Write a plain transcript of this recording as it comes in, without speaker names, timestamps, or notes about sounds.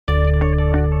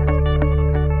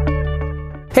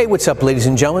Hey, what's up, ladies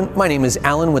and gentlemen? My name is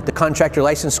Alan with the Contractor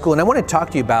License School, and I want to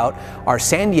talk to you about our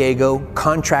San Diego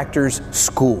Contractors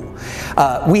School.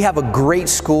 We have a great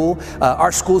school.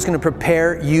 Our school is going to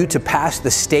prepare you to pass the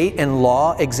state and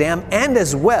law exam and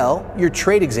as well your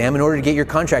trade exam in order to get your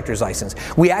contractor's license.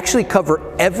 We actually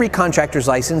cover every contractor's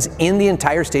license in the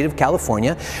entire state of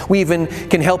California. We even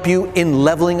can help you in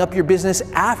leveling up your business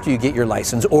after you get your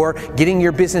license or getting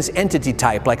your business entity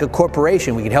type like a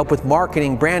corporation. We can help with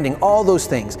marketing, branding, all those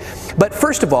things. But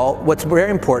first of all, what's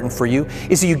very important for you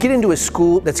is that you get into a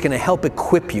school that's going to help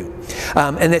equip you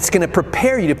and that's going to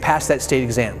prepare you to pass that state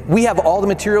exam. We have all the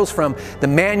materials from the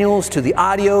manuals to the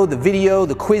audio, the video,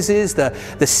 the quizzes, the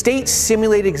state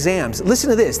simulated exams. Listen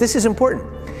to this. This is important.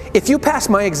 If you pass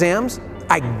my exams,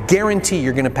 I guarantee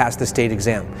you're going to pass the state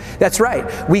exam. That's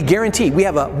right. We guarantee. We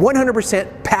have a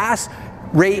 100% pass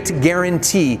rate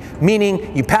guarantee,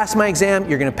 meaning you pass my exam,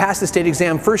 you're going to pass the state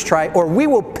exam first try, or we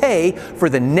will pay for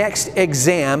the next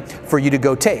exam for you to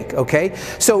go take, okay?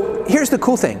 So here's the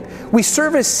cool thing. We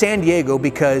service San Diego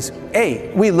because,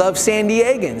 hey, we love San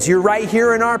Diegans. You're right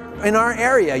here in our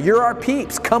area. You're our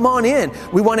peeps. Come on in.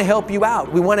 We want to help you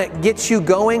out. We want to get you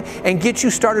going and get you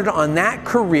started on that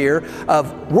career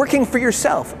of working for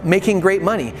yourself, making great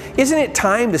money. Isn't it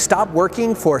time to stop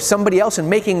working for somebody else and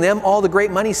making them all the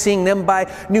great money, seeing them buy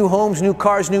new homes, new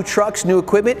cars, new trucks, new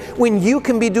equipment, when you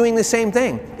can be doing the same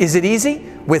thing? Is it easy?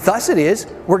 With us it is.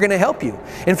 We're going to help you.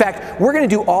 In fact, we're going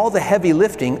to do all the heavy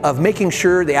lifting of making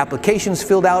sure the application's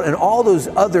filled out and all those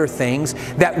other things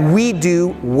that we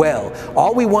do well.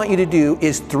 All we want you to do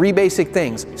is three basic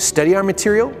things: study our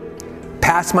material,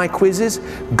 pass my quizzes,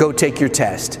 go take your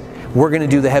test. We're going to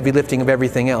do the heavy lifting of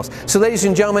everything else. So ladies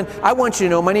and gentlemen, I want you to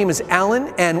know my name is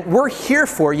Alan and we're here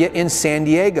for you in San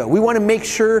Diego. We want to make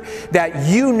sure that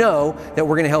you know that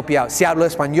we're going to help you out. Si hablo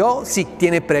español, si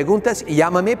tiene preguntas,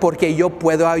 llámame porque yo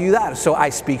puedo ayudar. So I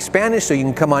speak Spanish, so you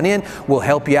can come on in. We'll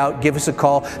help you out. Give us a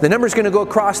call. The number's going to go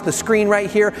across the screen right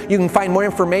here. You can find more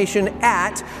information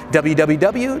at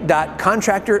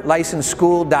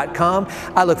www.contractorlicenseschool.com.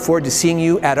 I look forward to seeing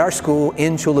you at our school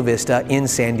in Chula Vista in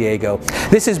San Diego.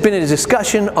 This has been a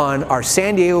discussion on our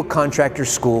San Diego Contractor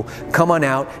School. Come on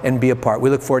out and be a part. We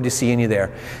look forward to seeing you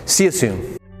there. See you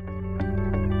soon.